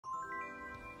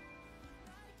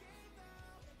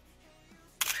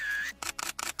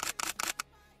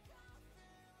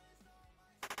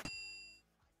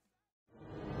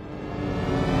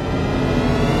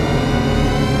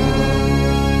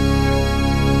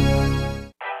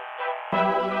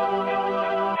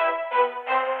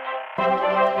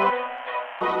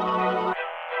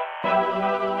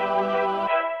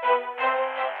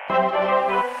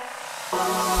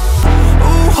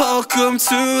Welcome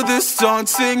to this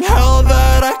daunting hell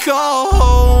that I call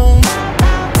home.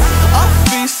 A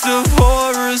feast of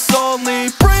horrors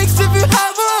only breaks if you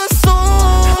have a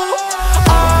soul.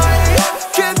 I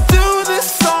can't do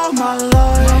this all my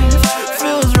life.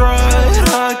 Feels right,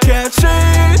 I can't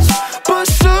change. But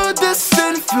should this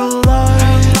sin feel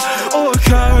light or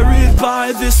carried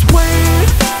by this weight,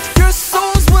 your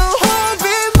souls will all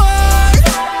be mine.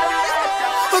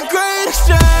 A great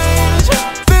exchange.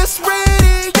 This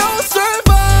radio survive.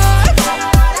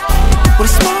 What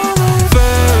a small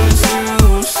affairs,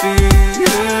 you see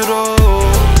it all.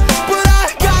 But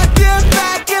I gotta get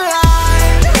back in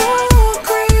line. Don't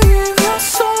grieve your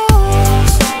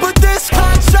souls, but this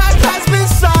contract has been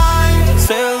signed.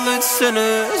 Sailor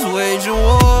sinners wage a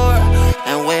war,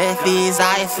 And with these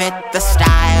I fit the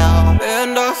style.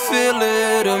 and I feel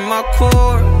it in my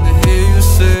core to hear you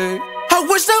say, I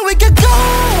wish that we could go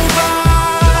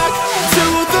back to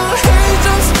the age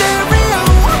of stereo.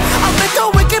 I'll make a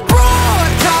wicked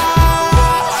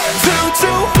broadcast to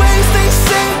two ways they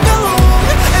sing along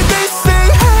and they say,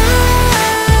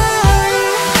 hey,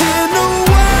 in the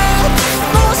world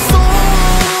of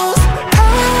souls,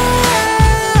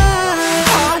 hey,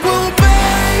 I will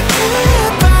make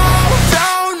it bow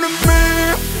down to me.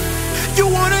 You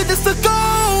wanted this to go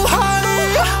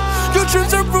high. Your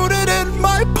dreams are rooted in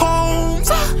my poems.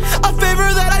 A favor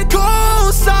that I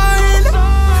co-sign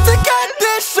to get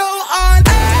this show on air.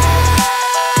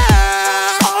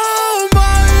 Oh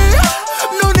my,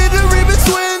 no need to read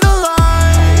between the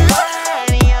lines.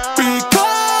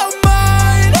 Become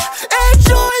mine,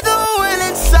 enjoy the win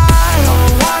inside.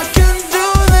 Oh, I can do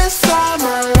this all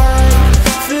my life.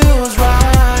 Feels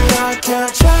right, I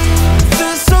can't change.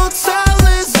 This hotel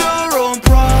is your own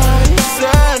price,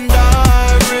 and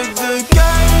I rig the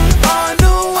game,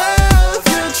 unaware of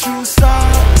your true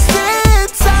style. Sit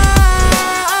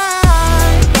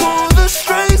tight, pull the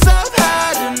strings, I've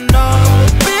had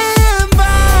enough being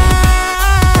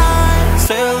mine.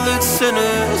 Sailor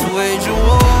sinners wage a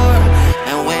war,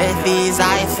 And with these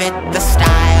I fit the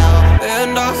style.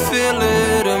 and I feel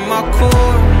it in my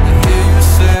core to hear you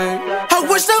say, I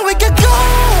wish that we could go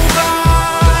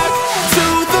back to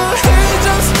the age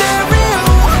of stereo.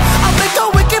 I'll make a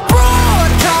wicked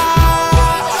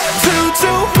broadcast to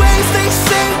two ways they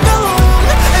sing along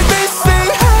and they say,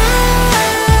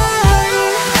 hey,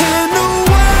 in the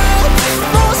world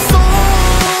of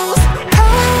souls,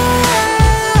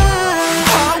 hey,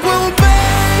 I will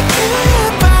make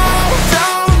it bow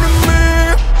down to me.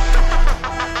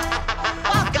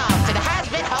 Welcome to the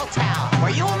Hazbin Hotel,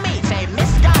 where you will meet a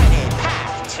misguided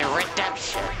path to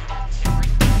redemption.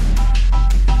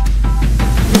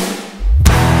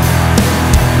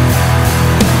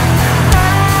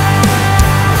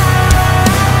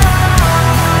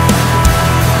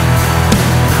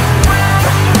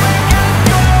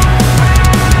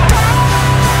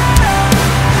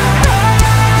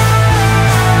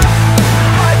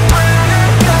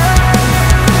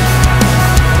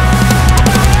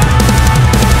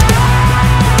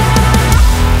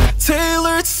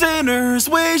 Tailored sinners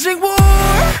waging war,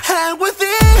 and with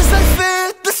this I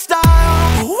fit the style.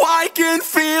 Oh, I can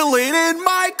feel it in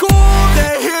my core to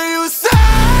hear you say,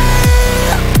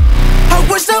 I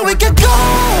wish that we could go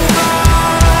back